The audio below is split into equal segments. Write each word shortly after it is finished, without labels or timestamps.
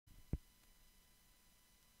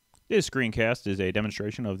This screencast is a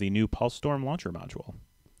demonstration of the new Pulsestorm Launcher module.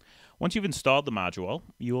 Once you've installed the module,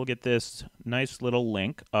 you will get this nice little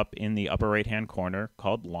link up in the upper right-hand corner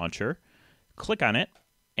called Launcher. Click on it,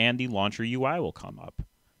 and the Launcher UI will come up.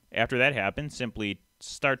 After that happens, simply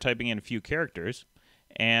start typing in a few characters,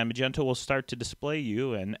 and Magento will start to display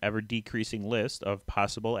you an ever-decreasing list of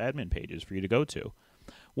possible admin pages for you to go to.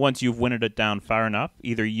 Once you've winnowed it down far enough,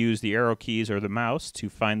 either use the arrow keys or the mouse to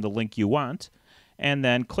find the link you want, and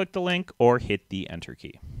then click the link or hit the Enter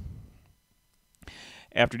key.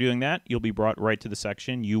 After doing that, you'll be brought right to the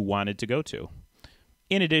section you wanted to go to.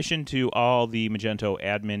 In addition to all the Magento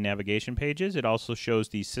admin navigation pages, it also shows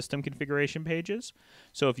the system configuration pages.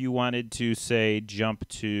 So if you wanted to, say, jump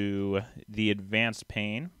to the advanced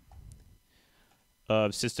pane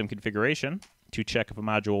of system configuration to check if a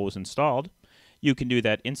module was installed, you can do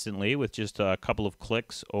that instantly with just a couple of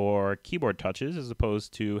clicks or keyboard touches, as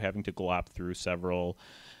opposed to having to glop through several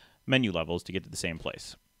menu levels to get to the same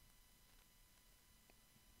place.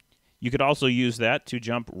 You could also use that to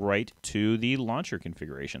jump right to the launcher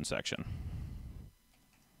configuration section.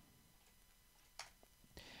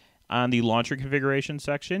 On the launcher configuration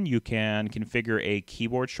section, you can configure a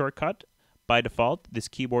keyboard shortcut. By default, this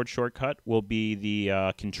keyboard shortcut will be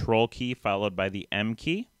the Control key followed by the M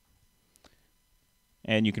key.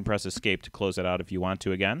 And you can press Escape to close it out if you want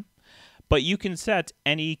to again. But you can set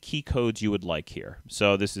any key codes you would like here.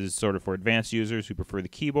 So this is sort of for advanced users who prefer the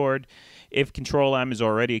keyboard. If Control-M is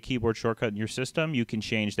already a keyboard shortcut in your system, you can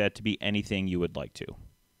change that to be anything you would like to.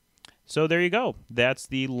 So there you go. That's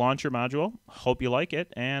the launcher module. Hope you like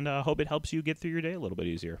it, and hope it helps you get through your day a little bit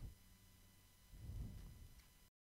easier.